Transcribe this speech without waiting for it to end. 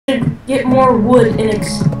get more wood and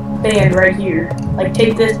expand right here. Like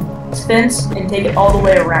take this fence and take it all the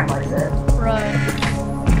way around like that. Right.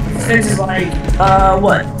 This fence is like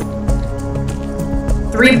what?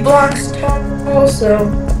 3 blocks tall, so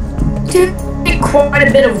take quite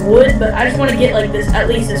a bit of wood, but I just want to get like this, at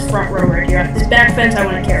least this front row right here. This back fence I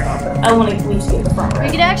want to care about, but I want to at least get the front row. We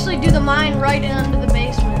could actually do the mine right into the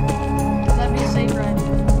basement. That'd be a safer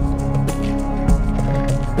idea.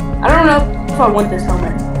 I don't know if I want this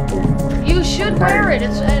helmet. You should wear it.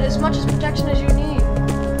 It's as much as protection as you need.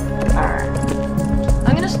 Alright.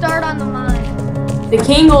 I'm gonna start on the mine. The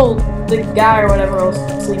king will, the guy or whatever will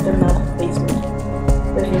sleep in the basement.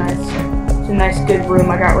 It's nice. It's a nice good room.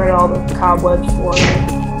 I got rid of all the cobwebs for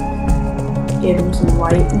him. Gave him some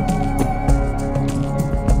light.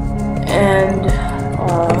 And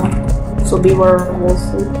this will be where we'll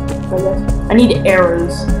sleep, I guess. I need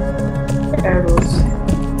arrows. Arrows.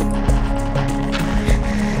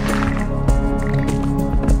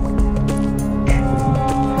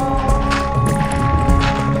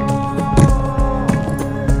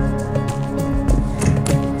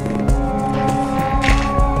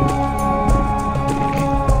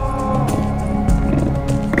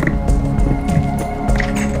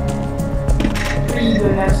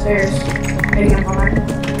 Downstairs, taking a mine.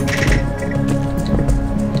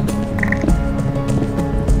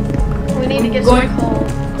 We need to get some coal.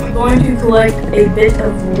 I'm going to collect a bit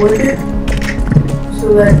of wood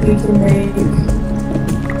so that we can make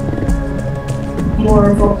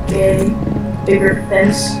more of a bigger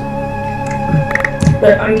fence.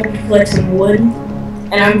 But I'm going to collect some wood,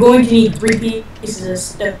 and I'm going to need 3 pieces of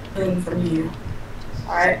stone from you.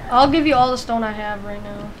 Alright? I'll give you all the stone I have right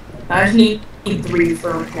now. I just need 3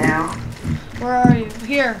 for now. Where are you?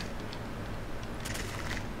 Here.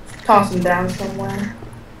 Toss them down somewhere.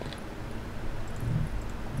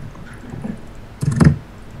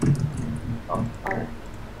 Oh, alright.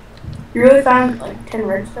 You really found like 10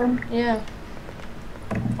 redstone? Yeah.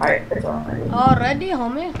 Alright, that's all I need. Already,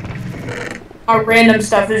 homie? Our random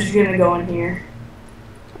stuff is just gonna go in here.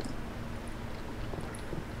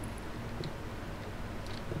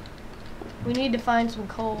 We need to find some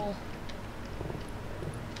coal.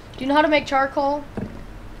 Do you know how to make charcoal?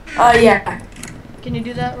 Yeah. Can you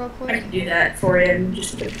do that real I quick? can do that for you in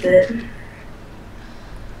just a bit.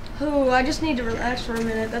 Ooh, I just need to relax for a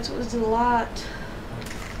minute. That was a lot.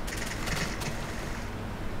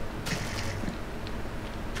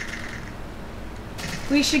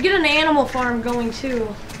 We should get an animal farm going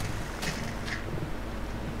too.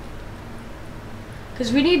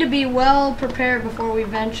 Because we need to be well prepared before we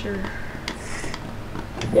venture.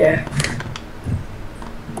 Yeah.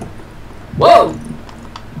 Whoa!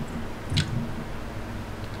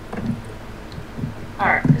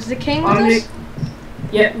 Alright. Is the king with us?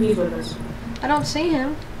 Yep, he's with us. I don't see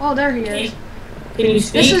him. Oh, there he is. Can you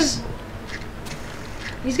speak?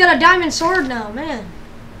 He's got a diamond sword now, man.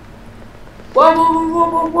 Whoa, whoa,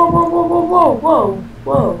 whoa, whoa, whoa, whoa, whoa, whoa, whoa,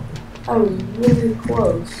 whoa. That was really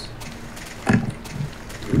close.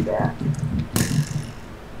 Do that.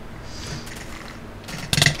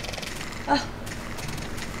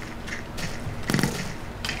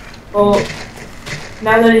 Well,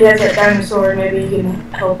 now that he has that diamond sword, maybe he can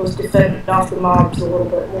help us defend off the mobs a little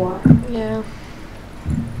bit more. Yeah.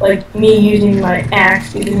 Like me using my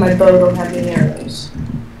axe because my bow don't have any arrows.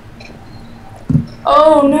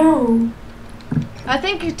 Oh no! I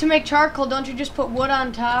think to make charcoal, don't you just put wood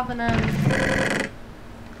on top and then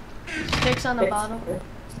sticks on the bottom?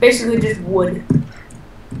 It's basically just wood.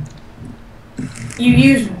 You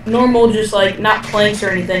use normal, just like not planks or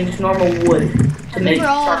anything, just normal wood to I make think we're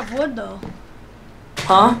all out charcoal. of wood though.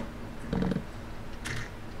 Huh?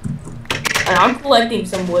 And I'm collecting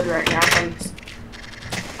some wood right now from this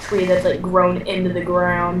tree that's like grown into the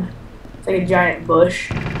ground. It's like a giant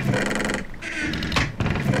bush.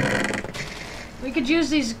 We could use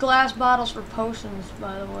these glass bottles for potions,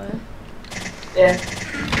 by the way. Yeah.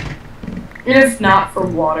 Even if not for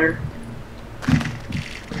water.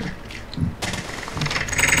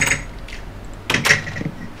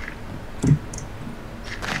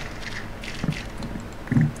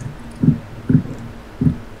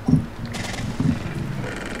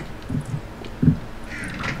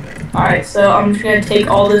 Alright, so I'm just gonna take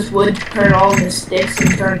all this wood, turn all the sticks,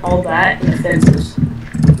 and turn all that into fences.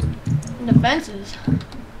 Into fences?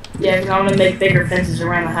 Yeah, because I'm gonna make bigger fences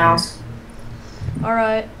around the house.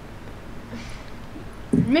 Alright.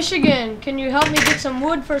 Michigan, can you help me get some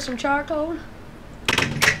wood for some charcoal?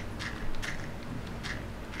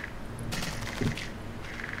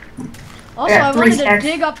 Also, I wanted to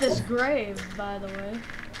dig up this grave, by the way.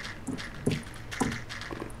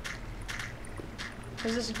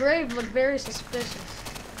 Because this grave looked very suspicious.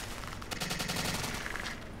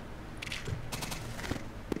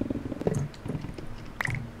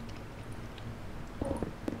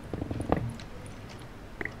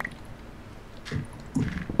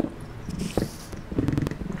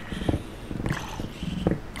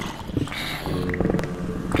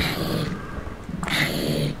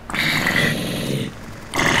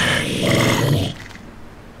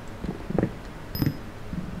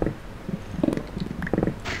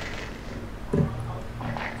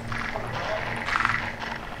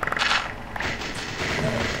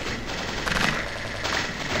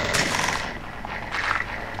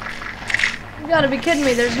 You gotta be kidding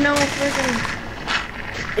me, there's no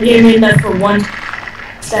freaking... The game made enough for one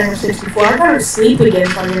stack of 64. I gotta sleep again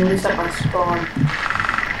so I'm gonna reset my spawn.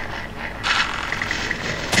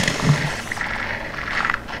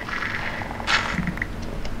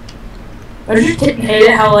 I just hate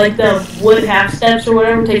it how like the wood half steps or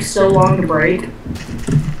whatever takes so long to break.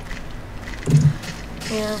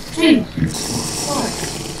 Yeah. Gee. What?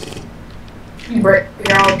 You break.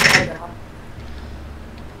 You're all tied out.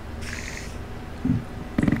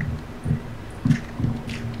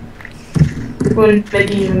 Wouldn't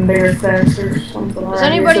make even bigger fence or something. Does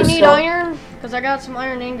anybody need iron? Because I got some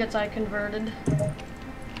iron ingots I converted.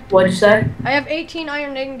 What'd you say? I have 18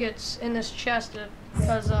 iron ingots in this chest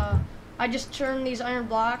because I just turned these iron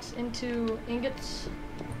blocks into ingots.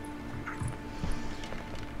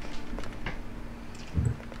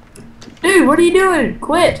 Dude, what are you doing?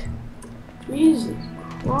 Quit! Jesus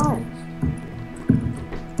Christ.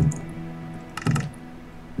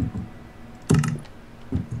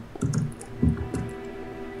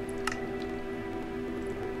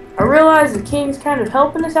 I realize the king's kind of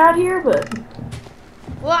helping us out here, but...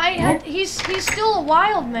 Well, he's still a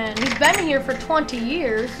wild man. He's been here for 20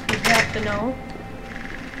 years, you have to know.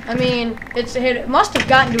 I mean, it must have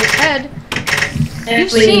gotten to his head.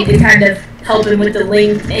 And we need to kind of help him with the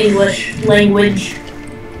English language.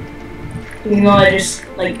 Even though I just,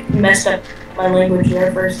 like, messed up my language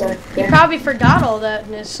there for a sec. He probably forgot all that,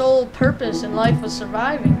 and his sole purpose in life was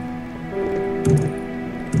surviving.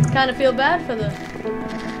 Kind of feel bad for the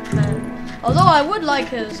man. Although I would like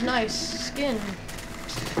his nice skin.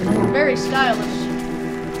 Very stylish.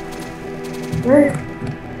 Right.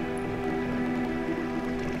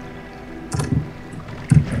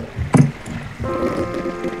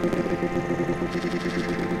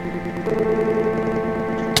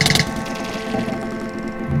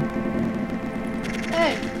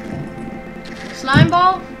 Hey, slime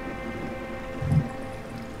ball?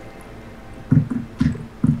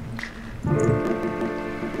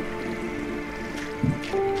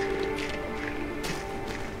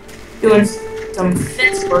 Doing some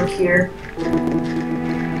fence work here.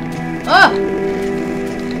 Oh!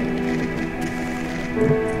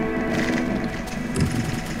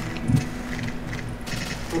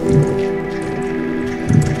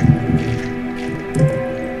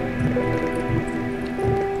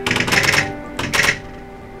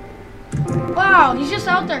 Wow, he's just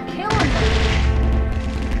out there killing them.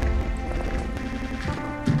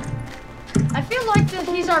 I feel like that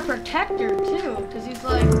he's our protector too, because he's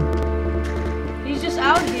like, he's just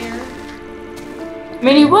out here. I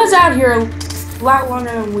mean, he was out here a lot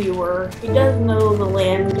longer than we were. He does know the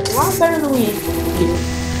land a lot better than we do.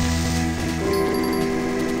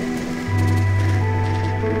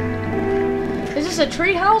 Is this a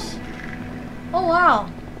tree house? Oh wow.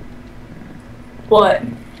 What?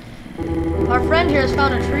 Our friend here has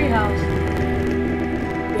found a tree house.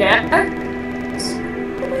 Yeah?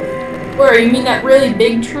 Where, you mean that really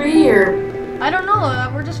big tree, or? I don't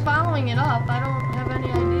know, we're just following it up. I don't have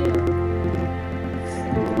any idea.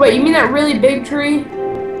 Wait, you mean that really big tree?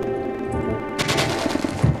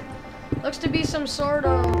 Looks to be some sort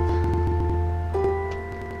of...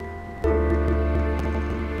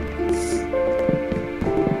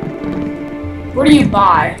 What do you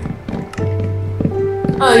buy?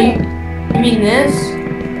 Oh, you mean this?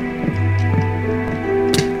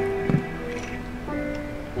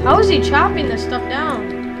 How is he chopping this stuff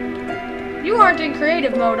down? You aren't in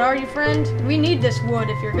creative mode, are you, friend? We need this wood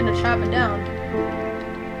if you're gonna chop it down.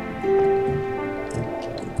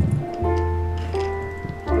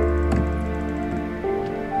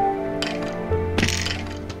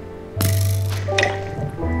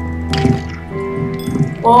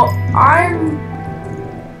 Well, I'm...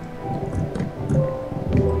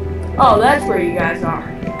 Oh, that's where you guys are.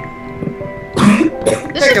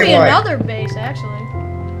 This should be another base, actually.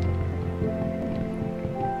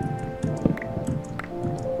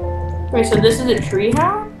 Wait, so this is a tree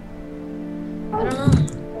house? I don't know.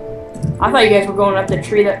 I thought you guys were going up the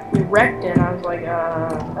tree that we wrecked in. I was like,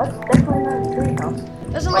 that's definitely not a tree house.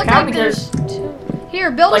 Doesn't Like, look how like there's two.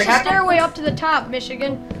 Here, build Like, us a how- stairway up to the top,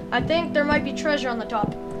 Michigan. I think there might be treasure on the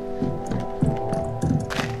top.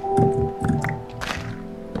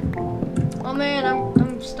 Oh man,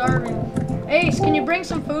 I'm starving. Ace, can you bring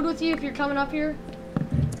some food with you if you're coming up here?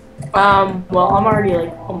 Well, I'm already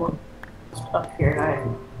like almost up here.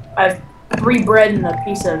 And I have 3 bread and a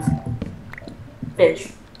piece of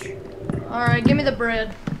fish. Alright, give me the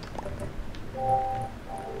bread.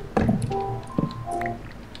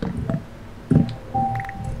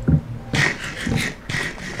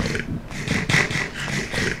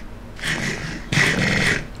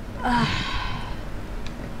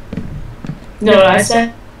 No, what I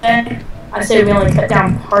said? I said we only cut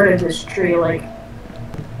down part of this tree, like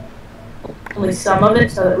only some of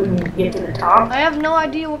it, so that we can get to the top. I have no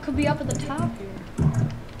idea what could be up at the top here.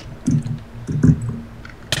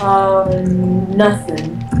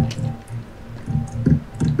 Nothing.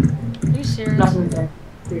 Are you serious? Nothing there.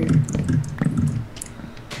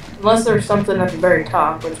 Unless there's something at the very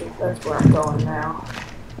top, that's where I'm going now.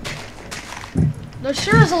 There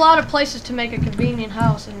sure is a lot of places to make a convenient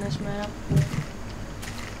house in this map.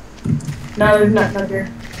 No, there's nothing up here.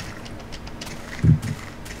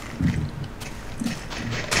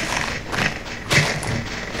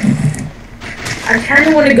 I kind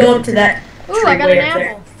of want to go up to that. Ooh, I got tree an way up there.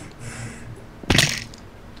 apple.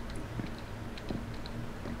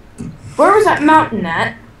 Where was that mountain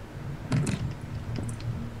at?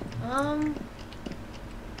 I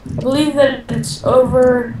believe that it's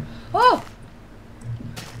over. Oh!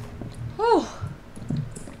 Oh!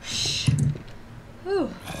 Shh. Ooh.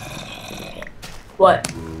 What?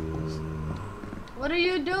 What are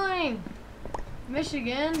you doing?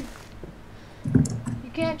 Michigan?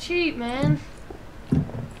 You can't cheat, man.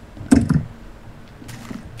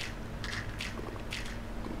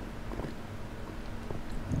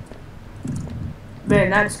 Man,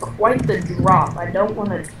 that's quite the drop. I don't want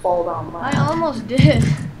to fall down my. I almost did.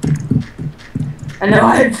 I know.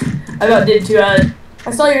 I about did too.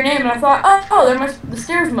 I saw your name and I thought, oh, the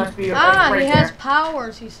stairs must be right He there. has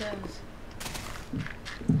powers, he says.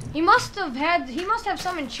 He must have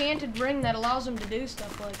some enchanted ring that allows him to do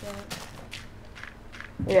stuff like that.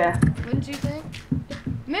 Yeah. Wouldn't you think?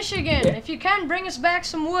 Michigan, Yeah. if you can, bring us back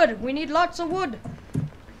some wood. We need lots of wood.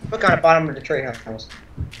 Look on the bottom of the tree house.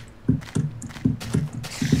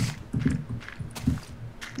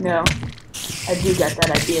 No. I do got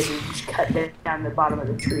that idea to just cut down the bottom of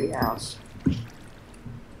the tree house.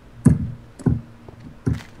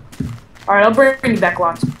 Alright, I'll bring you back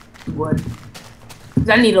lots of wood. 'Cause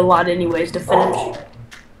I need a lot anyways to finish.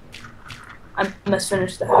 I must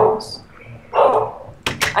finish the house.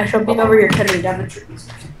 I shall be over here cutting down the trees.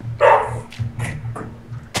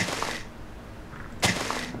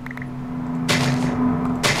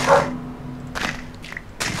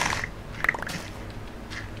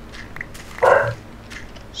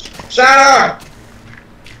 Shut up!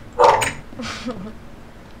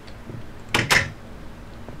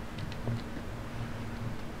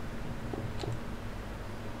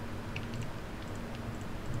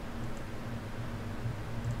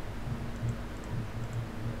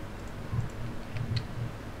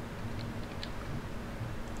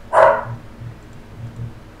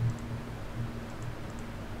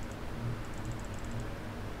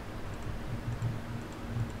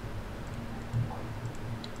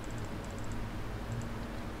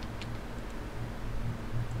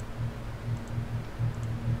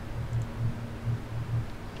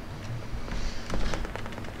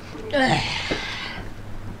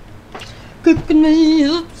 Cooking me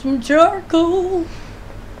up some charcoal.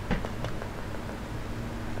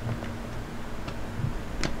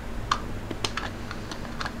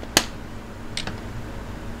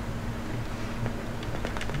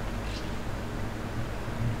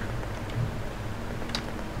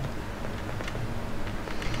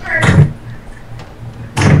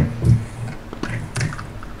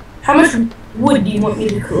 How much wood do you want me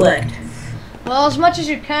to collect? Well, as much as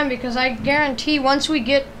you can, because I guarantee once we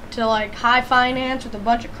get to like high finance with a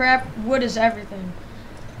bunch of crap, wood is everything.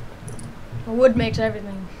 Wood makes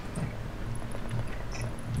everything.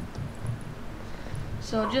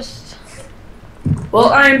 So just...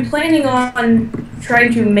 Well, I'm planning on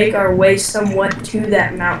trying to make our way somewhat to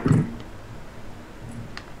that mountain.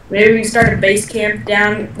 Maybe we can start a base camp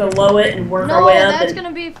down below it and work our No, way up. that's and-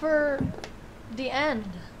 gonna be for the end.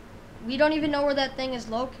 We don't even know where that thing is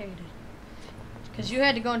located. Because you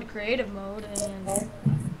had to go into creative mode and...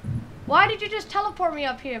 Why did you just teleport me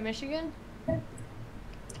up here, Michigan?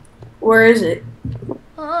 Where is it?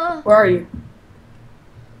 Where are you?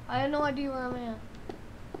 I had no idea where I'm at.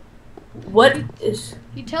 What is...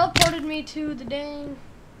 He teleported me to the dang...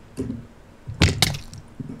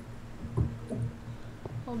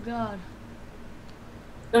 Oh god.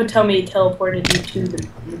 Don't tell me he teleported you to the...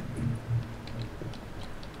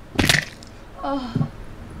 Oh.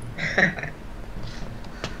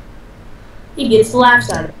 He gets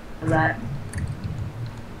laughs out of that.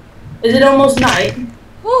 Is it almost night?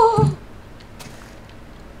 Oh.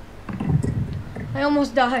 I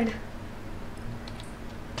almost died.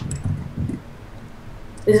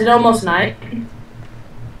 Is it almost night?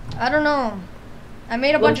 I don't know. I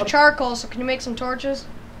made a bunch of charcoal, so can you make some torches?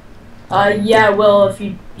 Yeah, well, if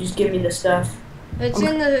you just give me the stuff. It's I'm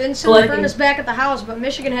in the collecting. furnace back at the house, but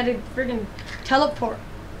Michigan had to friggin' teleport.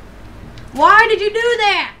 Why did you do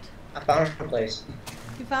that? I found a place.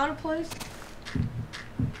 You found a place?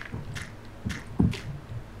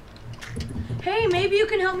 Hey, maybe you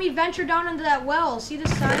can help me venture down into that well. See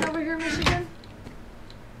this sign over here, Michigan?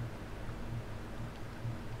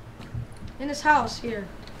 In this house here.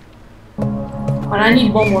 And I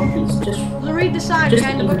need one more piece. Just Read the sign Just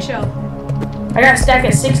behind the eat. bookshelf. I got a stack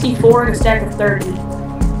of 64 and a stack of 30.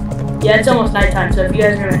 Yeah, it's almost nighttime, so if you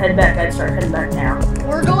guys are gonna head back, I'd start heading back now.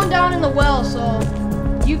 We're going down in the well, so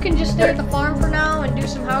you can just stay at the farm for now and do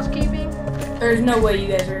some housekeeping. There's no way you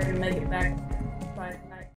guys are gonna make it back